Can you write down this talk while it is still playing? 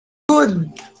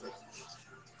Good.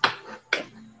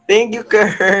 Thank you,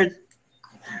 Kurt.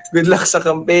 Good luck sa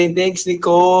campaign. Thanks,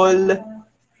 Nicole.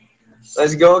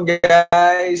 Let's go,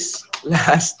 guys.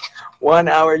 Last 1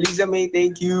 hour. Lisa May,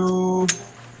 thank you.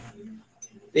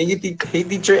 Thank you, hey,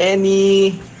 Teacher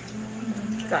Annie.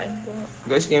 Kain po.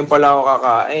 Guys, ngayon pala ako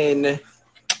kakain.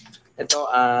 Ito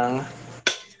ang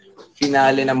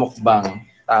finale na mukbang.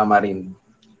 Tama rin.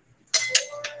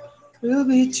 We'll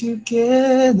be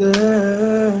together.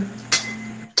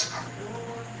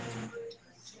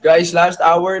 Guys, last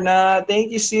hour na. Thank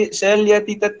you, Celia,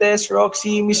 Tita Tess,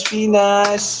 Roxy, Miss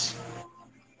Finas.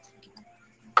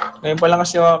 Ngayon pa lang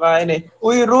kasi makakain eh.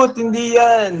 Uy, Ruth, hindi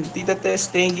yan. Tita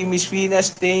Tess, thank you. Miss Finas,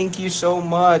 thank you so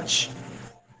much.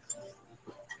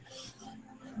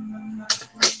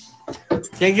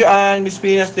 Thank you, Ann. Miss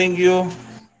Finas, thank you.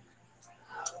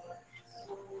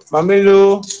 Mami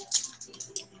Lu.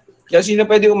 Kaya sino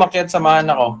pwede umakyat, samahan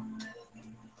ako.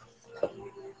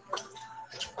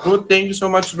 Ruth, thank you so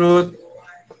much, Ruth.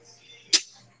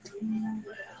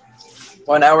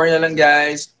 1 hour na lang,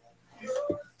 guys.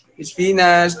 Miss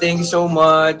Finas, thank you so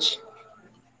much.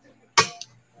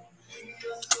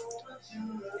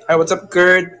 Hi, what's up,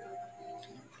 Kurt?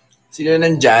 Sino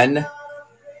nandyan?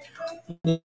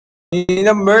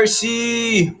 Na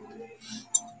Mercy!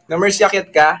 Na Mercy, akyat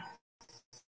ka?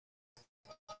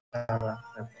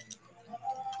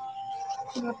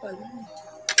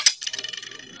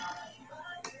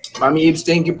 Mami Ibs,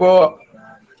 thank you po.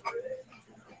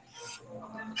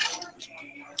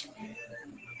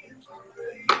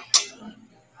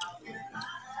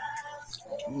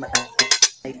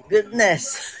 My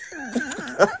goodness.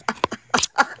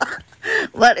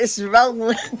 What is wrong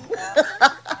with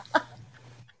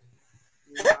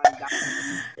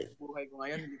buhay ko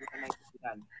ngayon, hindi ko na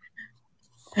nakikitan.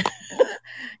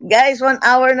 Guys, 1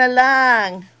 hour na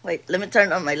lang. Wait, let me turn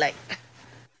on my light.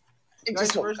 Guys,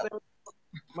 first time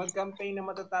mag-campaign na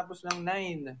matatapos ng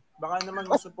 9. Baka naman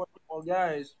mag-support ko,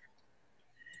 guys.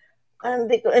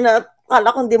 Hindi ko,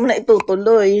 akala ko hindi mo na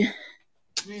itutuloy.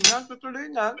 Ninang, tutuloy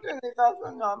natin.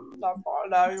 Kaso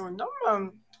napakalayo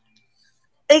naman.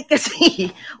 Eh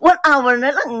kasi, 1 hour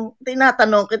na lang.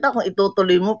 Tinatanong kita kung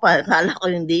itutuloy mo pa. Akala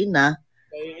ko hindi na.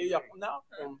 Iiyak na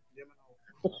ako.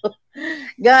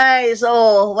 Guys,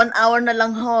 1 hour na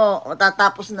lang ho.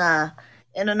 Matatapos na.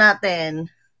 Ano natin?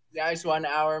 Guys, 1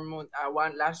 hour mo.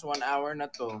 Last 1 hour na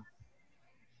to.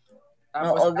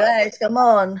 Tapos, Oo, guys, come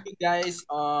on. Guys,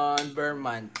 on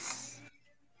Vermonts.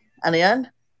 Ano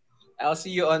yan? I'll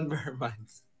see you on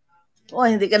Vermonts. Oh,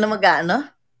 hindi ka na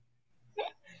mag-ano?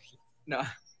 No,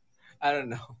 I don't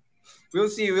know.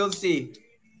 We'll see.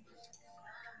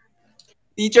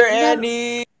 Teacher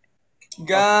Annie!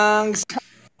 Gangs!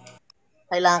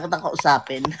 Kailangan kitang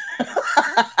kausapin.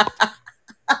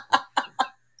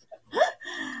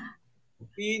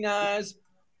 Pinas!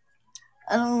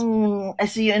 I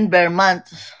see you in Vermont.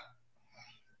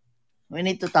 We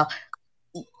need to talk.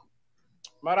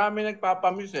 Marami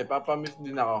nagpapamiss eh. Papamiss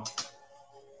din ako.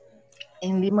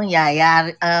 Hindi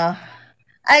mangyayari.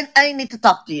 I need to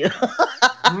talk to you.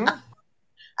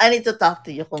 I need to talk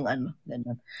to you kung ano.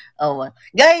 Ganun. Oh,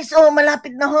 guys,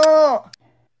 malapit na ho.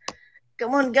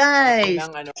 Come on, guys.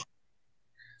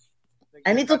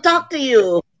 I need to talk to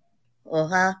you. Oh,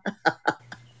 ha?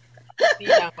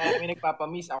 Marami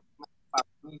nagpapamiss. Ako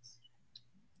nagpapamiss.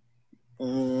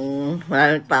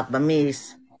 Marami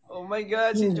nagpapamiss. Oh my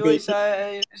God, si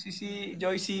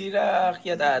Joy Sira,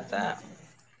 kaya data.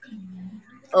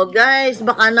 Oh guys,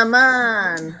 baka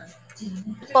naman.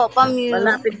 Po, pamute.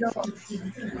 Malapit na po.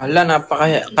 Hala,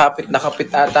 napakapit na kapit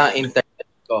ata ang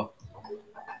internet ko.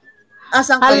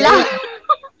 Saan ka? Hala.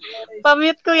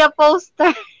 Pamute Kuya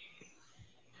Poster.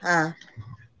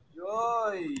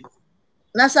 Joy!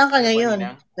 Nasaan ka ngayon?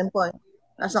 Kimpoy.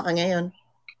 Nasaan ka ngayon?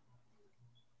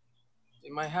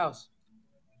 In my house.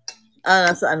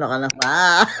 Nasa ano ka na?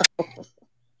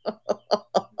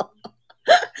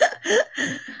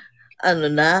 Ano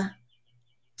na?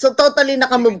 So, totally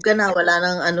nakamove ka na. Wala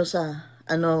nang ano sa,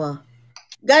 ano.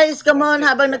 Guys, come on,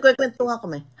 habang nagkwekwentuhan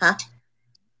kami. Ha?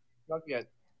 Not yet.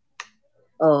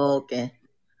 Oh, okay.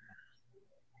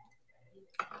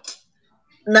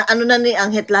 Na ano na ni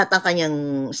Anghet lahat ang kanyang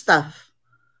staff?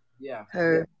 Yeah.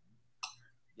 Her.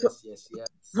 Yes.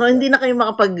 So, hindi na kayo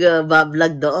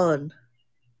makapag-vlog doon?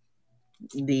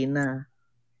 Hindi na.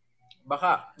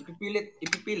 Baka, ipipilit,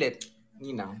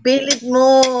 Ninang. Pilit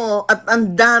mo. At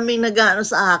ang daming nag-ano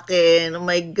sa akin. Oh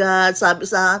my God. Sabi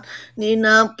sa akin,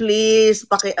 Ninang, please,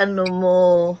 paki-ano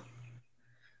mo.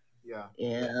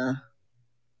 Yeah.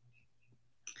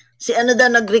 Si ano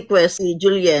daw nag-request, si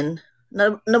Julien.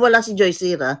 Nawala si Joy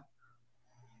Sira.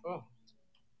 Oh.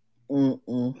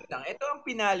 Ito ang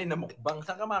pinali na mukbang.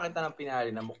 Saan ka makita ng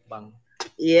pinali na mukbang?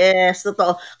 Yes,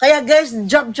 totoo. Kaya guys,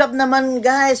 job naman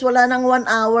guys. Wala nang 1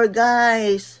 hour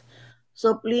guys.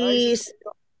 So please.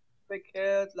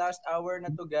 Health, last hour na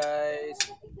to guys.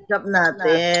 Job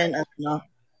natin.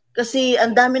 Kasi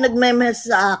ang dami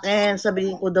nagme-message sa akin.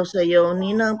 Sabihin ko daw sa iyo,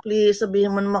 Ninang, please,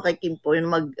 sabihin mo naman kay Kimpoy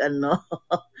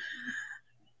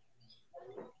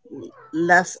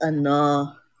last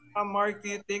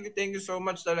Marky, thank you so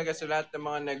much talaga sa lahat ng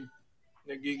mga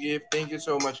nag-give. Thank you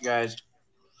so much guys.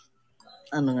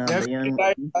 Ano nga ba yun?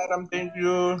 Thank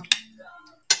you.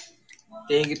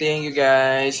 Thank you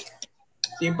guys.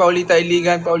 Team Paulita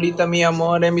Iligan, Paulita Mi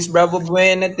Amore, Miss Bravo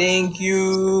Buena, thank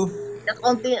you.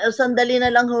 Sandali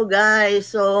na lang ho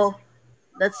guys. So,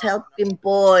 let's help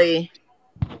Kimpoy.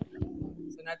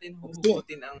 So natin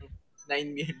huhugutin ang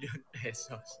 9 million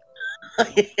pesos.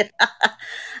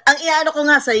 Ang iano ko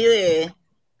nga sa iyo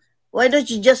why don't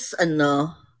you just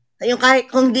yung kahit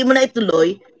kung di mo na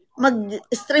ituloy,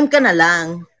 mag-stream ka na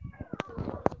lang.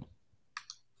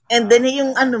 And then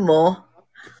yung mo,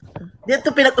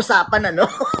 dito pinag-usapan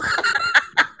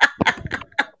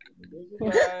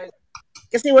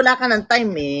Kasi wala ka ng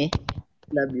time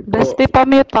Love you po. Bestie,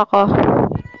 pa-mute ako.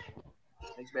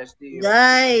 Thanks, bestie.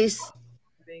 Guys.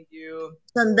 Thank you.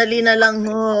 Sandali na lang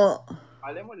ho.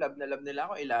 Alam mo, love na love nila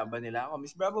ako. Ilaban nila ako.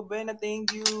 Miss Bravo Bena,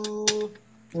 thank you.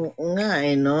 Oo nga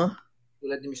no?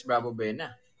 Tulad ni Miss Bravo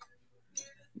Bena.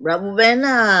 Bravo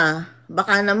Bena.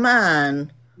 Baka naman.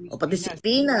 O pati si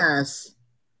Pinas.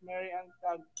 Mary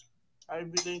Antag.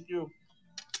 Ivy, thank you.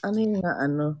 Ano yung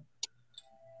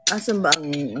Asan ba ang...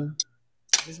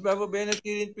 Miss Bravo Bena,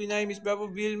 Kirin Pinay. Miss Bravo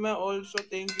Vilma, also,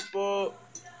 thank you po.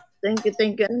 Thank you.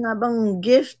 Ano nga bang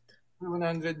gift?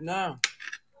 100 na.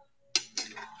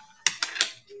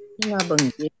 Ano nga bang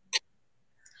gift?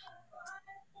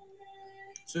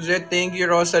 Suzette, thank you.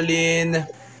 Rosaline.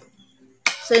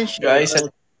 Sensual. Guys,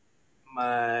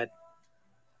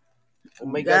 oh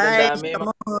my God, ang dami.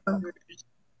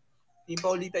 Team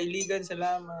Paulita Iligan,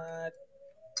 salamat.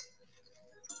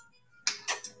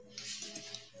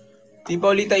 Team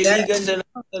Paulita Iligan,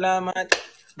 salamat.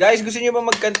 Guys, gusto niyo ba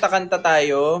magkanta-kanta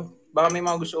tayo? Baka may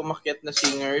mga gusto umakyat na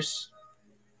singers.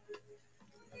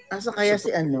 Asa kaya si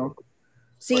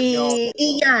Si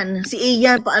Ian. Si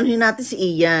Ian. Paanohin natin si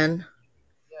Ian?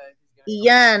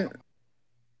 Ian.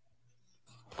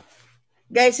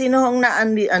 Guys, sino hong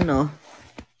naandi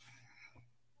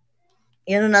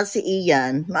Yan na si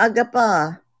Ian. Maaga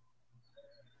pa.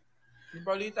 Team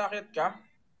Paulita, akyat ka?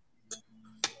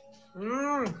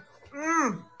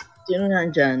 Sino nga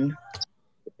dyan?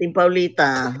 Team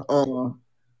Paulita.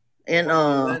 Ayan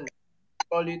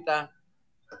Paulita.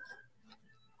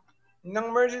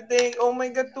 Nang Mercy Tank. Oh my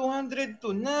God,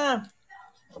 202 na.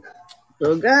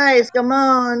 So guys, come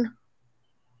on.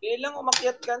 Belang,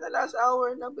 umakyat ka na last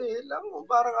hour na, Belang.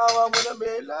 Parang awa mo na,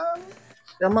 Belang.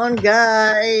 Come on,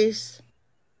 guys.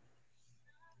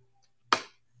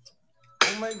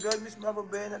 Oh my God, Miss Baba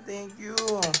Bena, thank you.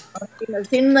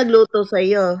 Sino nagluto sa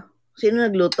iyo? Sino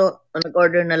nagluto? O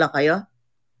nag-order na lang kayo?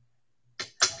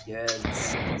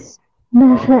 Yes.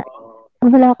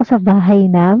 Wala ako sa bahay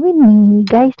namin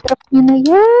Guys, drop nyo na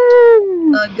yan.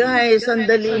 Guys,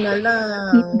 sandali na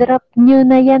lang. Drop nyo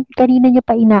na yan. Kanina nyo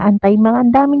pa inaantay.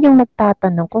 Ang dami nyong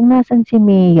nagtatanong kung nasan si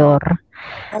Mayor.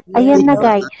 Ayan na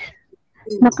guys.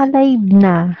 Naka-live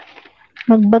na.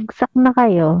 Magbagsak na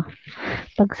kayo.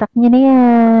 Bagsak nyo na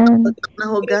yan. Bagsak na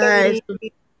ho guys.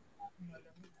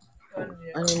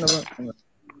 Ano naman?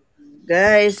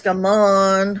 Guys, come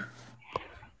on.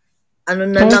 Ano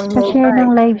na guys, lang ho guys. Pa-share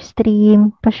ng live stream.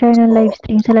 Pa-share ng live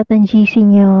stream sa lahat ng GC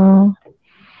nyo.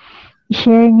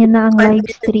 I-share nyo na ang live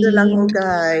stream. Lang ho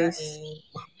guys.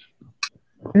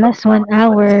 Last 1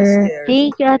 hour.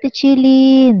 Thank you, Ate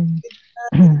Chilin.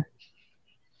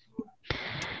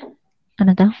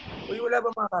 Ano daw? Uy, wala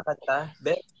ba makakanta?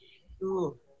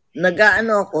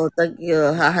 Nag-ano ako,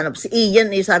 hahanap. Si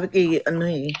Ian sabi ko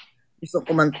gusto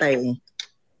kumanta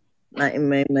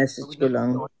may message ko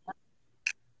lang.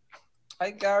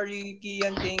 Hi, Carrie,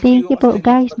 Kian, thank you po,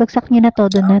 guys. Bagsak nyo na to,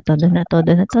 doon na to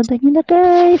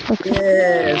guys. Bagsak.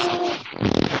 Yes.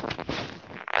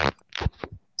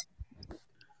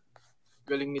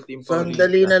 Galing ni Team Paulita.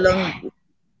 Sandali na lang.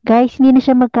 Guys, hindi na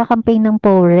siya magkakampaign ng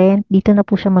Porent. Dito na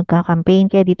po siya magkakampaign,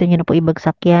 kaya dito nyo na po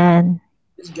ibagsak yan.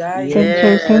 Yes,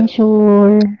 guys.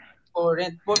 Censure.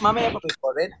 Porent. Mamaya pa po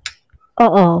Porent?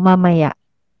 Oo, mamaya.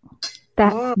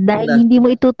 Dahil hindi mo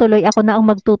itutuloy, ako na ang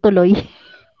magtutuloy.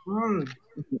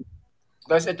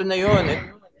 Guys, ito na yun.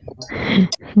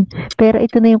 Pero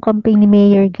ito na yung campaign ni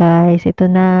Mayor, guys. Ito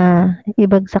na.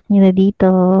 Ibagsak nyo na dito.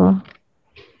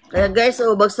 Kaya guys,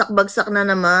 bagsak-bagsak na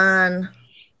naman.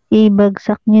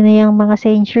 Ibagsak nyo na yung mga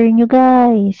censure nyo,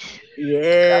 guys.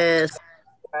 Yes.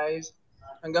 Guys,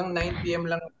 hanggang 9 p.m.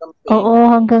 lang ang campaign. Oo,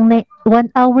 hanggang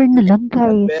 1 hour na lang,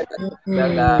 guys.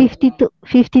 52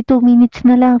 minutes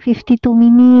na lang. 52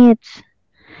 minutes.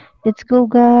 Let's go,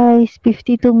 guys.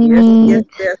 52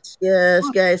 minutes. Yes,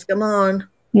 guys. Come on.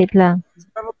 Wait lang.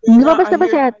 Lumabas na ba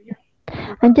si Ate?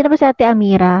 Nandiyan na ba si Ate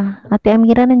Amira? Ate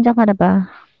Amira, nandiyan ka na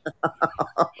ba?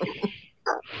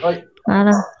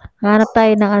 Hanap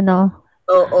tayo ng ano.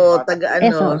 Oo,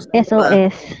 taga-ano.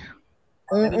 SOS.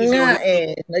 Nga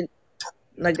eh.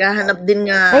 Naghahanap din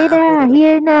nga. Ayun na,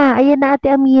 here na. Ayan na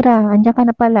Ate Amira. Andiyan ka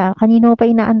na pala. Kanino pa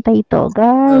inaantay ito?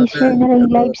 Guys, share na lang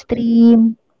yung live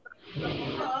stream.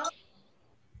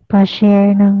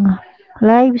 Pa-share ng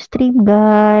live stream,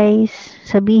 guys.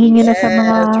 Sabihin nyo na sa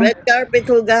mga... Red carpet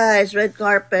ho, guys. Red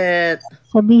carpet.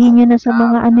 Sabihin nyo na sa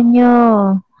mga ano nyo.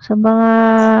 Sa mga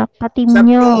ka-team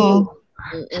nyo.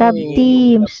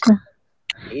 Sub-teams.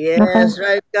 Yes,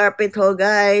 red carpet ho,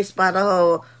 guys. Para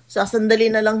ho, sasandali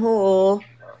na lang ho.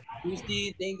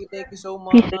 Christy, thank you so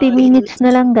much. 50 minutes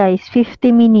na lang, guys.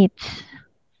 50 minutes.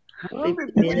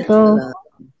 50 minutes na lang.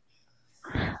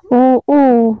 Oo,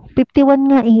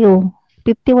 51 nga iyo.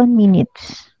 51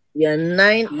 minutes. Yan,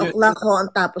 9 o'clock ho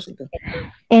ang tapos ito.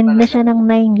 End na siya ng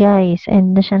 9, guys.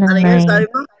 End na siya ng 9. Ano yan, sabi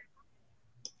mo?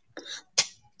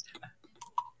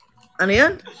 Ano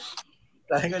yan?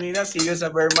 Sabi kanina, see you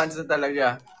sa Vermont na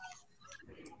talaga.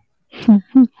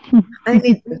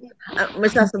 May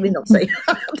sasabihin ako sa'yo.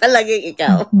 Talagang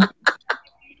ikaw.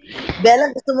 Bella,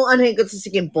 gusto mong ano ko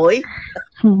si Kimpoy?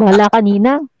 Bala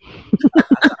kanina.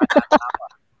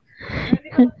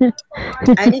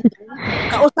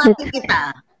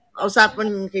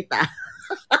 Kausapin kita.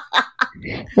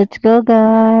 Let's go,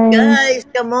 guys. Guys,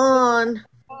 come on.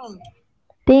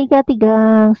 Thank you,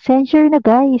 Tigang. Censure na,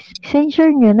 guys. Censure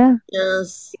nyo na.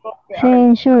 Yes.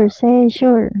 Censure.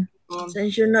 Censure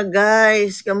na,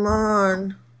 guys. Come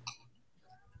on.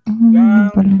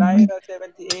 Lyra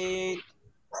 78.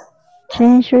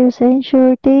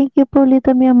 Censure. Thank you po,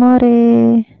 Lita mi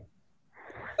amore.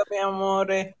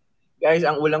 Guys,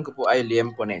 ang ulam ko po ay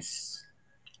liempones.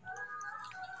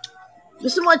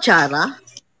 Gusto mo atsara?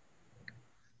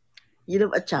 You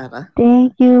love atsara?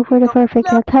 Thank you for the perfect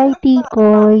health. Hi,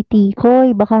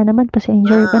 Tikoy. Baka naman,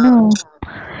 pasensure ka na.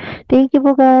 Thank you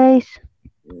po, guys.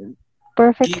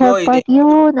 Perfect health part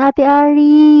yun. Ate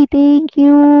Ari, thank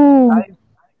you.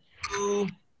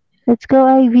 Let's go,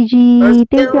 IVG.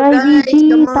 Thank you, IVG.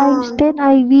 Times 10,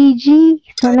 IVG.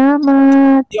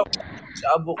 Salamat. Sa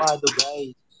avocado,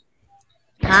 guys.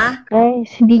 Ha?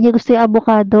 Guys, hindi niya gusto yung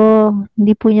avocado.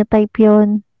 Hindi po niya type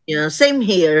yun. Yeah, same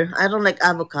here. I don't like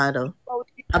avocado.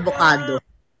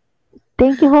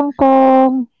 Thank you, Hong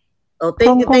Kong. Oh,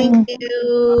 thank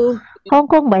you. Hong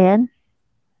Kong ba yan?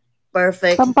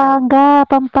 Perfect. Pampanga.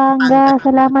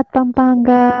 Salamat,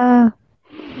 Pampanga.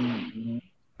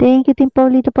 Thank you, Team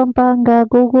Paulito Pampanga.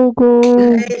 Go.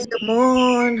 Guys, come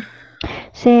on.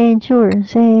 Censure.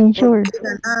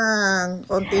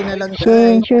 Konti na lang, guys.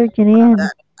 Censure, yun na yan.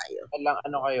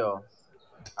 Ano kayo?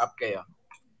 Up kayo.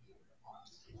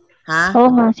 Ha? Oo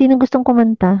nga, sino gustong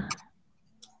kumanta?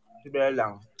 Si Bella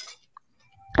lang.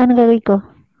 Ano gagawin ko?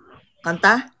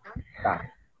 Kanta?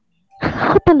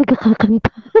 Ako talaga kakanta.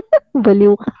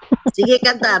 Baliw ka. Sige,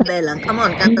 kanta, Bella. Come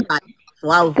on, kanta tayo.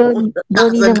 Wow. Go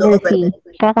Ninang Mercy.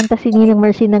 Kakanta si Ninang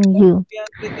Mercy ng You.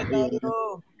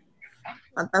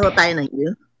 Kanta ho tayo ng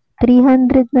You.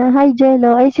 300 na. Hi,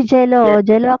 Jello. Ay, si Jello.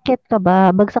 Jello, akit ka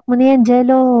ba? Bagsak mo na yan,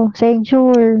 Jello.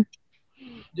 Censure.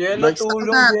 Jello,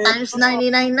 tulong. Times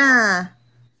 99 na.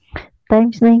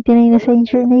 Times 99 na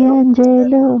censure na yan,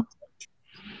 Jello.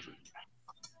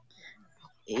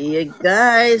 Yeah,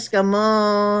 guys, come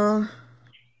on.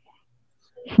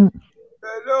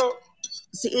 Hello.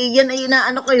 Si Ian ay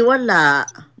inaano kayo, wala.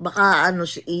 Baka ano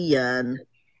si Ian.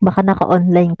 Baka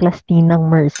naka-online class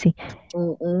Ninang Mercy.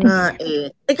 Oo nga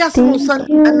eh. Kaso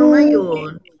ano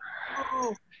ngayon?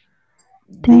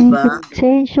 Diba?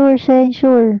 Censure.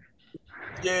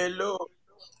 Jello.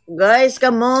 Guys,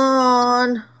 come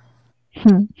on.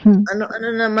 Ano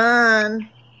naman?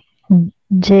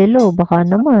 Jello, baka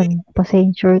naman.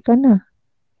 Pa-censure ka na.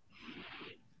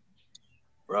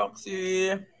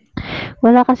 Roxy.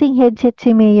 Wala kasing headset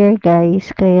si Mayor,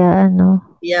 guys. Kaya ano.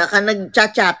 Yeah, ka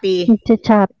nagchachapi.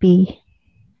 Nagchachapi.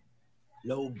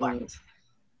 Lobat.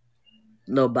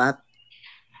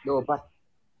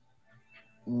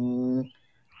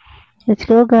 Let's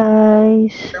go,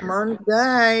 guys. Come on,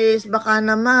 guys. Baka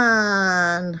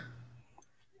naman.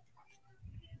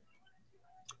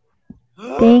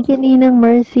 Thank you, Ninang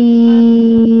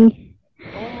Mercy.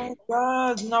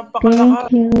 God, napakalakas.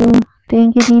 Thank you.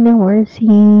 Thank you, Ninang Mercy.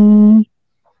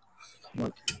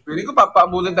 Pwede ko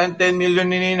papaabutin tayong 10 million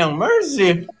ni Ninang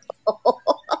Mercy.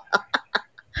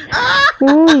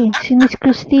 Uy, si Miss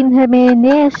Christine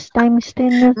Jimenez times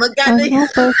 10 na Magkano yun?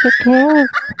 perfect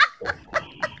health.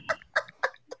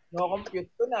 No-compute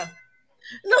ko na.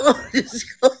 Naku, Diyos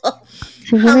ko.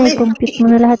 Sige na, i-compute mo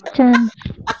na lahat dyan.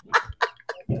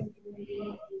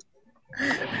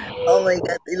 Oh my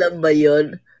God, ilan ba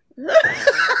yun?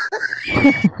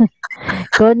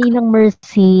 Go, Ninang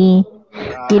Mercy.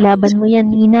 Ilaban mo yan,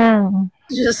 Ninang.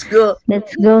 Diyos ko.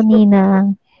 Let's go,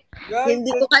 Ninang. Guys,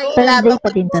 Hindi ko kayo Thursday ilabang pa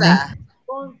din to mag-isa. na.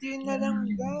 konti na lang,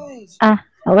 guys.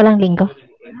 Walang linggo.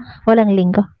 Walang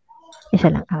linggo. Isa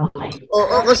lang. Okay.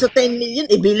 Oo, kung sa 10 million,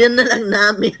 ibilin na lang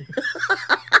namin.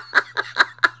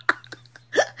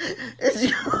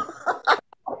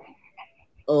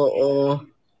 Oo.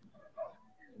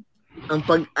 Ang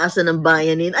pag-asa ng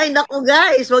bayanin. Ay, naku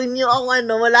guys, wag niyo ako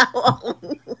wala ko akong...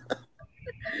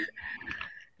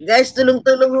 Guys,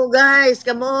 tulong-tulong ho guys.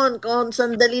 Come on,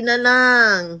 sandali na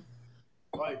lang.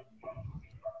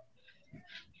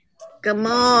 Come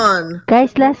on.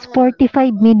 Guys, last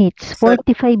 45 minutes.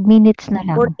 45 minutes na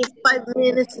lang. 45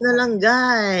 minutes na lang,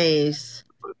 guys.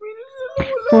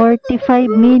 45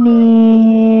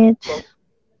 minutes.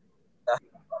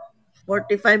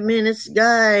 45 minutes,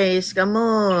 guys. Come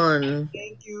on.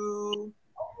 Thank you.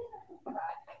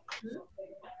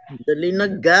 Dali na,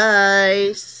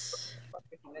 guys.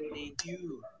 Thank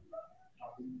you.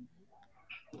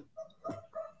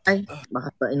 Ay,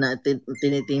 bakit ba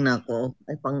tinitingnan ko?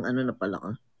 Ay, pang ano na pala ka.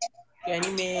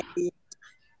 Kenny May.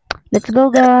 Let's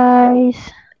go, guys.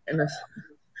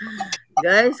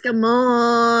 Guys, come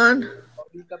on.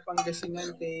 Dita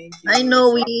Pangasinan, thank you. I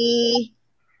know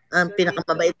ang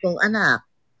pinakamabait kong anak.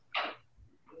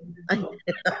 Ay.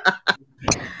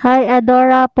 Hi,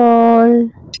 Adora Paul.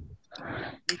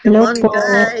 Come Hello on, po.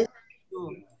 guys.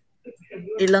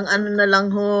 Ilang ano na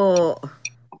lang ho.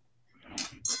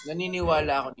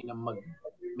 Naniniwala ako din na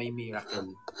may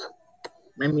miracle.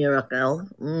 May miracle?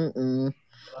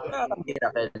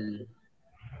 Miracle.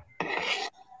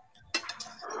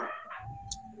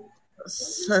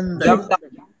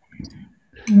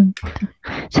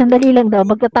 Sandali lang daw.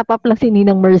 Magta-top up lang si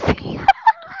Ninang Mercy.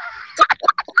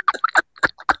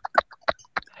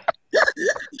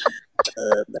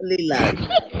 Dali lang.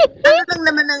 Ano lang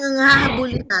naman ang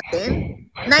hahabulin natin?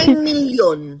 9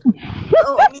 million.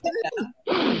 Oo.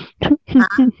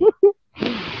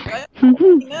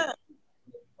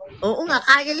 Oo nga,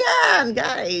 kaya yan,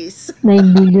 guys.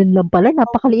 9 million lang pala.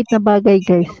 Napakaliit na bagay,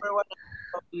 guys. Number 1 na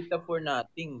pakita for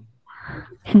nothing.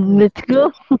 Let's go.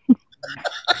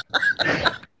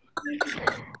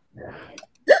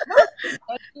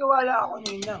 Naniniwala ako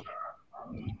Ninang.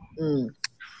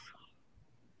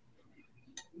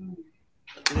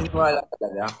 Naniniwala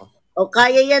talaga ako. O,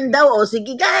 kaya yan daw. O,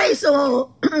 sige guys.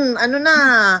 O, ano na.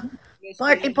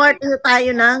 Party na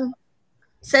tayo ng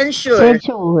censure.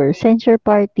 Censure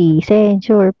party.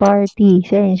 Hindi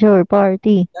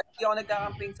ako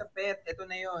nagkakamping sa pet. Ito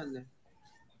na yun.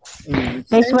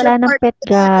 Guys, wala ng pet,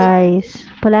 guys.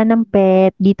 Wala ng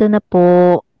pet. Dito na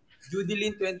po.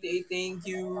 Judilyn 28, thank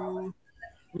you.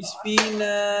 Miss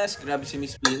Pinas. Grabe si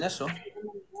Miss Pinas, oh.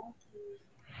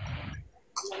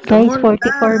 Guys,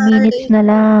 44 minutes na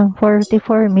lang.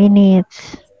 44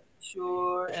 minutes.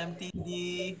 Sure, MTD.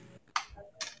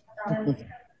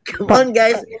 Come on,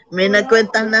 guys. May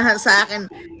nagkwenta na sa akin.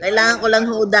 Kailangan ko lang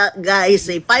huda, guys.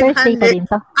 500.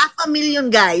 500,000,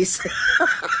 guys.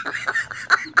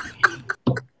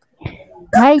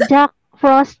 Hi, Jack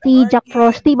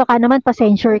Frosty, baka naman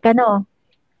pa-censure ka, no?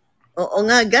 Oo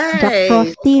nga, guys. Jack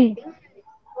Frosty.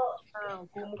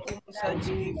 Kumussage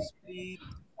gives, please.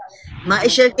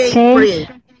 Ma-share kay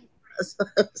Prince.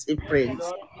 Si Prince.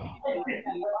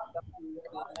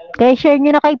 Kaya share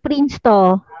nyo na kay Prince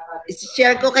to.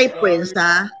 I-share ko kay Prince,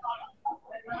 ha?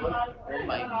 Oh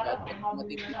my God.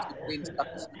 Matipid si Prince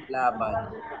tapos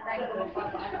laban.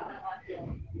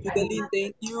 Judilyn,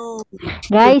 thank you.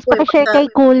 Guys, pakishare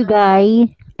kay Cool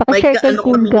Guy. Pakishare kay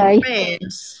Cool Guy.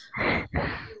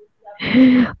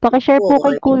 Pakishare po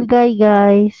kay Cool Guy,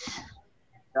 guys.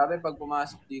 Grabe pag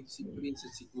pumasok dito si Prince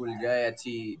at si Cool Guy at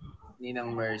si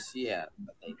Ninang Mercy,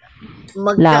 patay na.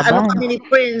 Magkaano kami ni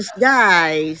Prince,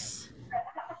 guys?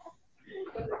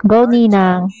 Go,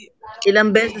 Ninang.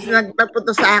 Ilang beses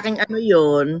nagpapunta sa aking ano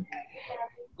yun.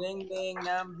 Deng,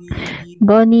 Nambi.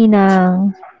 Go,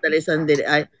 Ninang. Sandali.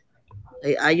 Ay,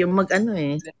 ayaw mag-ano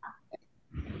eh.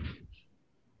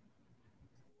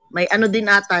 May ano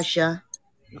din ata siya.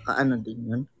 Naka-ano din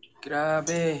yun.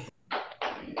 Grabe.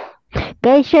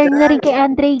 Guys, share na rin kay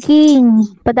Andre King.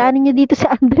 Padaanin nyo dito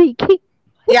sa Andre King.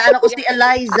 Yan ako si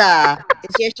Eliza.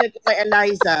 I-share ko kay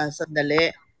Eliza. Sandali.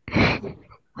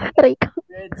 Aray ko.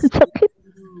 Sakit.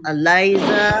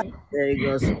 Eliza. There you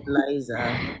go, Eliza.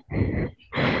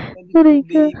 Aray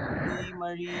ko.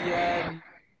 Marian.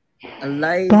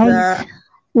 Eliza. Guys,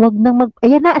 wag nang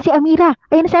Ayan na, si Amira.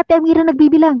 Ayan na si Ate Amira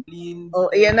nagbibilang. Oh,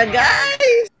 ayan na,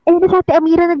 guys. Ayan na si Ate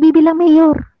Amira nagbibilang,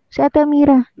 Mayor. Si Ate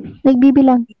Amira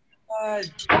nagbibilang.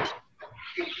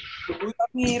 Uy,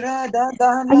 Amira,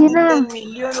 dahan Ayan lang na. 10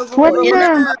 million. One na.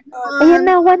 Ayan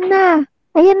na, one na.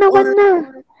 Ayan na, one na.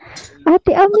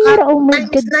 Ate Amira, oh my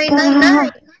God ka.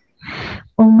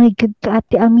 Oh my God ka,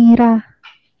 Ate Amira.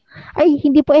 Ay,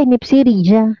 hindi po NFC,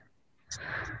 Rija.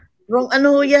 Wrong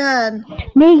ano yan?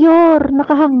 Mayor,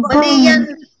 nakahanggang. Mali yan.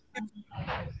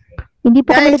 Hindi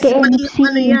po kami Guys, mali nag-NFC.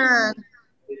 ano yan?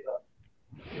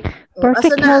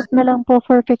 Perfect Asa na? health na lang po,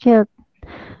 perfect health.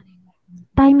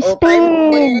 Times Oh, 10.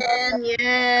 time 10.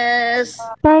 Yes.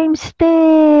 Times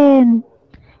 10.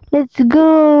 Let's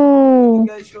go.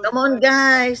 Come on,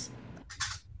 guys.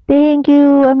 Thank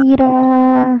you,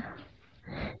 Amira.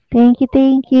 Thank you,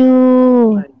 thank you.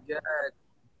 Oh my God.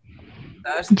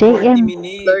 Last 40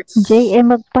 minutes.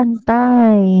 JM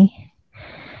magpantay.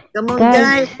 Come on,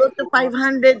 guys. Go to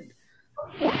 500.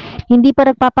 Hindi pa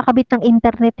nagpapakabit ng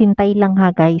internet. Hintay lang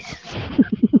ha, guys.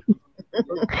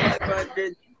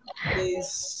 500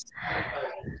 days.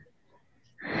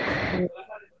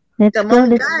 Let's Come go, on,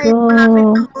 let's guys. go. Malapit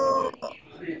na po.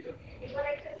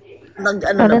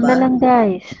 Nag-ano na ba? Na lang,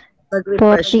 guys.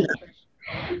 Nag-refresh 40. na.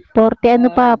 40 ano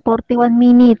pa? 41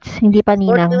 minutes. Hindi pa,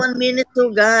 Ninang. 41 minutes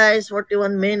to, guys.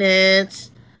 41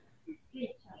 minutes.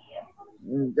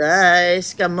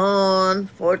 Guys, come on.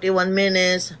 41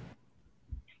 minutes.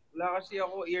 Wala kasi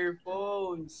ako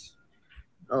earphones.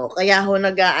 Oh, kaya ho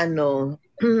nag-ano.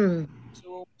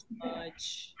 So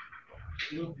much.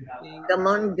 Come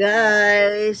on,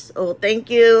 guys. Oh, thank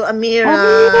you, Amira.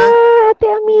 Ate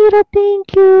Amira,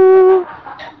 thank you.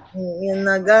 Yan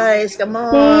na, guys. Come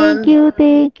on. Thank you,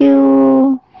 thank you.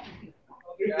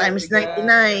 Times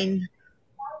 99.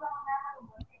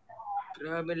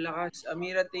 Grabe lakas.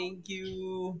 Amira, thank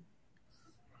you.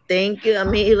 Thank you,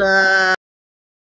 Amira.